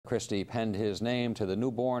Christie penned his name to the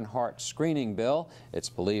newborn heart screening bill. It's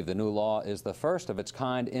believed the new law is the first of its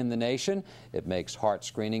kind in the nation. It makes heart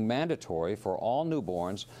screening mandatory for all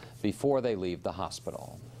newborns before they leave the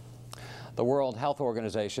hospital. The World Health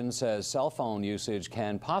Organization says cell phone usage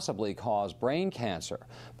can possibly cause brain cancer,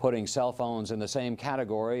 putting cell phones in the same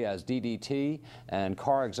category as DDT and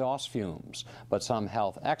car exhaust fumes. But some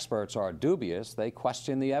health experts are dubious. They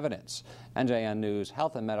question the evidence. NJN News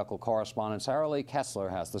health and medical correspondent Sarah Lee Kessler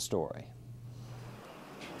has the story.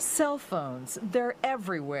 Cell phones, they're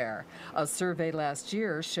everywhere. A survey last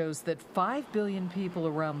year shows that 5 billion people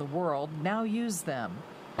around the world now use them.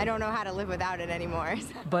 I don't know how to live without it anymore.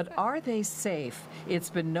 But are they safe? It's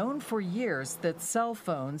been known for years that cell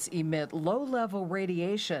phones emit low-level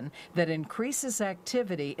radiation that increases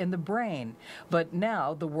activity in the brain. But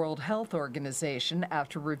now the World Health Organization,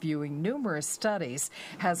 after reviewing numerous studies,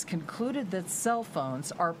 has concluded that cell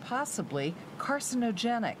phones are possibly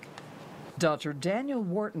carcinogenic. Dr. Daniel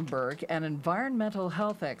Wartenberg, an environmental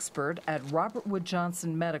health expert at Robert Wood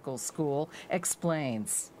Johnson Medical School,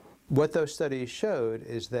 explains. What those studies showed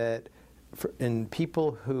is that in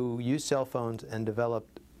people who use cell phones and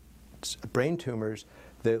developed brain tumors,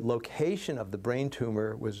 the location of the brain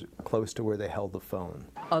tumor was close to where they held the phone.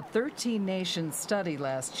 A 13-nation study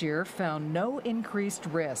last year found no increased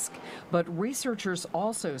risk, but researchers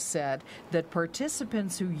also said that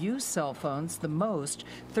participants who use cell phones the most,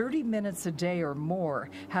 30 minutes a day or more,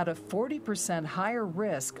 had a 40% higher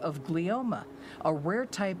risk of glioma, a rare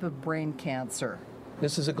type of brain cancer.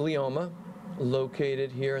 This is a glioma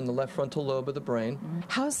located here in the left frontal lobe of the brain.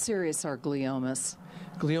 How serious are gliomas?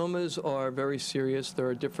 Gliomas are very serious. There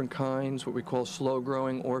are different kinds, what we call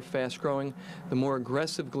slow-growing or fast-growing. The more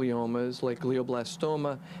aggressive gliomas, like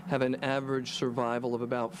glioblastoma, have an average survival of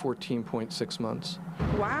about 14.6 months.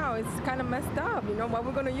 Wow, it's kind of messed up. You know what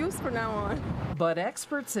we're going to use from now on. But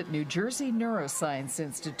experts at New Jersey Neuroscience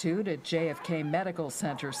Institute at JFK Medical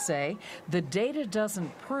Center say the data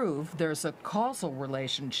doesn't prove there's a causal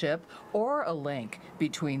relationship or a link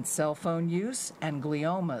between cell phone use and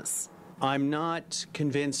gliomas. I'm not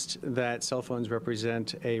convinced that cell phones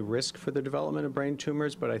represent a risk for the development of brain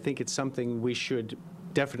tumors, but I think it's something we should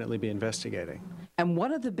definitely be investigating. And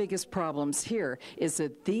one of the biggest problems here is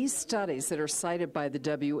that these studies that are cited by the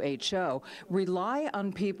WHO rely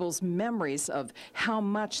on people's memories of how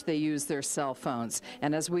much they use their cell phones.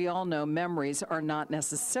 And as we all know, memories are not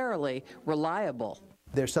necessarily reliable.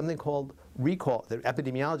 There's something called recall, that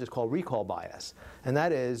epidemiologists call recall bias, and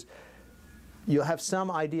that is you'll have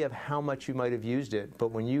some idea of how much you might have used it,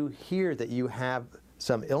 but when you hear that you have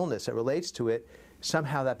some illness that relates to it,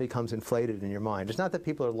 somehow that becomes inflated in your mind. It's not that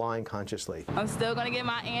people are lying consciously. I'm still going to get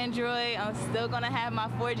my Android. I'm still going to have my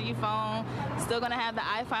 4G phone. Still going to have the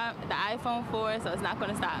iPhone 4, so it's not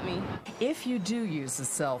going to stop me. If you do use a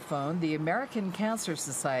cell phone, the American Cancer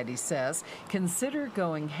Society says consider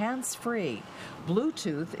going hands-free.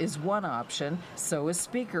 Bluetooth is one option, so is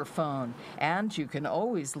speakerphone. And you can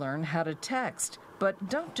always learn how to text, but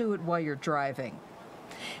don't do it while you're driving.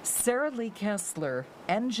 Sarah Lee Kessler,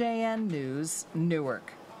 NJN News,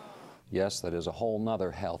 Newark. Yes, that is a whole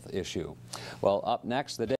nother health issue. Well, up next, the day